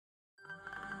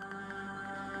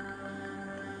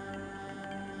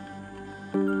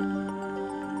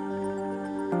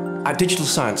At Digital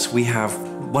Science, we have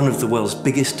one of the world's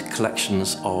biggest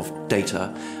collections of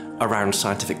data around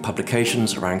scientific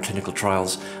publications, around clinical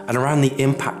trials, and around the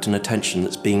impact and attention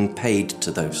that's being paid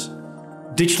to those.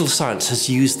 Digital Science has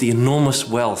used the enormous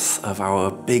wealth of our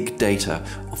big data,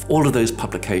 of all of those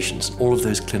publications, all of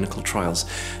those clinical trials,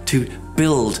 to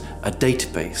build a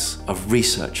database of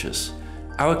researchers.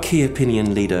 Our key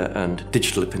opinion leader and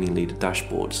digital opinion leader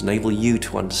dashboards enable you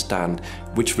to understand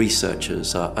which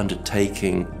researchers are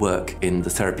undertaking work in the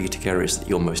therapeutic areas that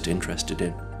you're most interested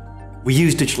in. We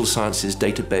use Digital Science's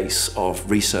database of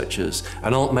researchers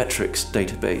and Altmetrics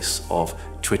database of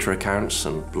Twitter accounts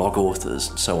and blog authors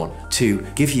and so on to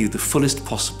give you the fullest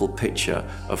possible picture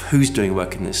of who's doing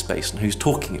work in this space and who's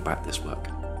talking about this work.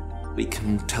 We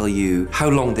can tell you how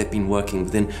long they've been working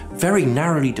within very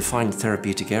narrowly defined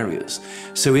therapeutic areas.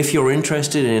 So if you're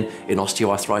interested in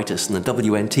osteoarthritis and the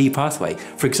WNT pathway,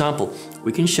 for example,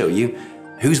 we can show you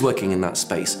who's working in that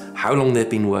space, how long they've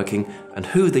been working, and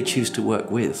who they choose to work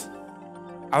with.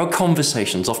 Our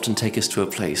conversations often take us to a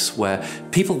place where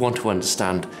people want to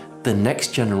understand the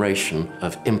next generation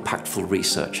of impactful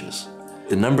researchers.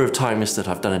 The number of times that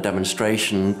I've done a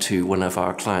demonstration to one of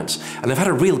our clients, and they've had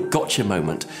a real gotcha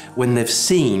moment when they've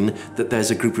seen that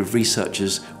there's a group of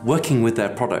researchers working with their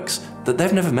products that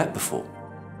they've never met before.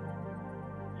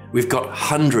 We've got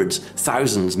hundreds,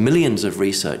 thousands, millions of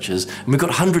researchers, and we've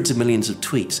got hundreds of millions of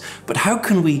tweets. But how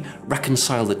can we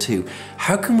reconcile the two?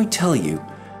 How can we tell you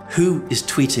who is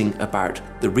tweeting about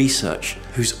the research,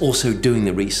 who's also doing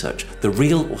the research, the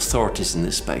real authorities in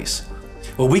this space?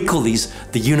 Well, we call these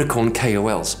the unicorn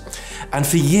KOLs. And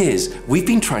for years, we've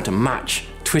been trying to match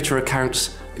Twitter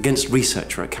accounts against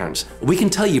researcher accounts. We can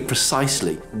tell you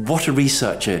precisely what a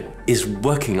researcher is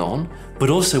working on, but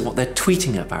also what they're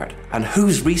tweeting about and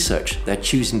whose research they're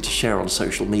choosing to share on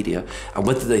social media and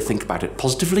whether they think about it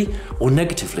positively or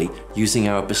negatively using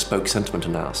our bespoke sentiment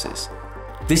analysis.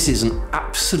 This is an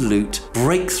absolute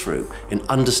breakthrough in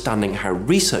understanding how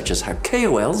researchers, how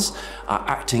KOLs are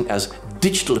acting as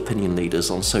digital opinion leaders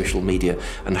on social media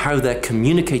and how they're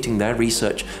communicating their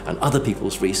research and other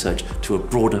people's research to a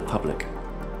broader public.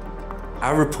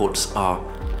 Our reports are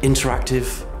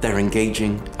interactive, they're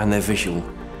engaging, and they're visual.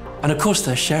 And of course,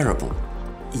 they're shareable.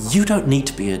 You don't need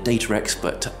to be a data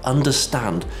expert to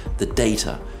understand the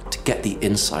data to get the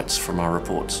insights from our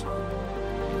reports.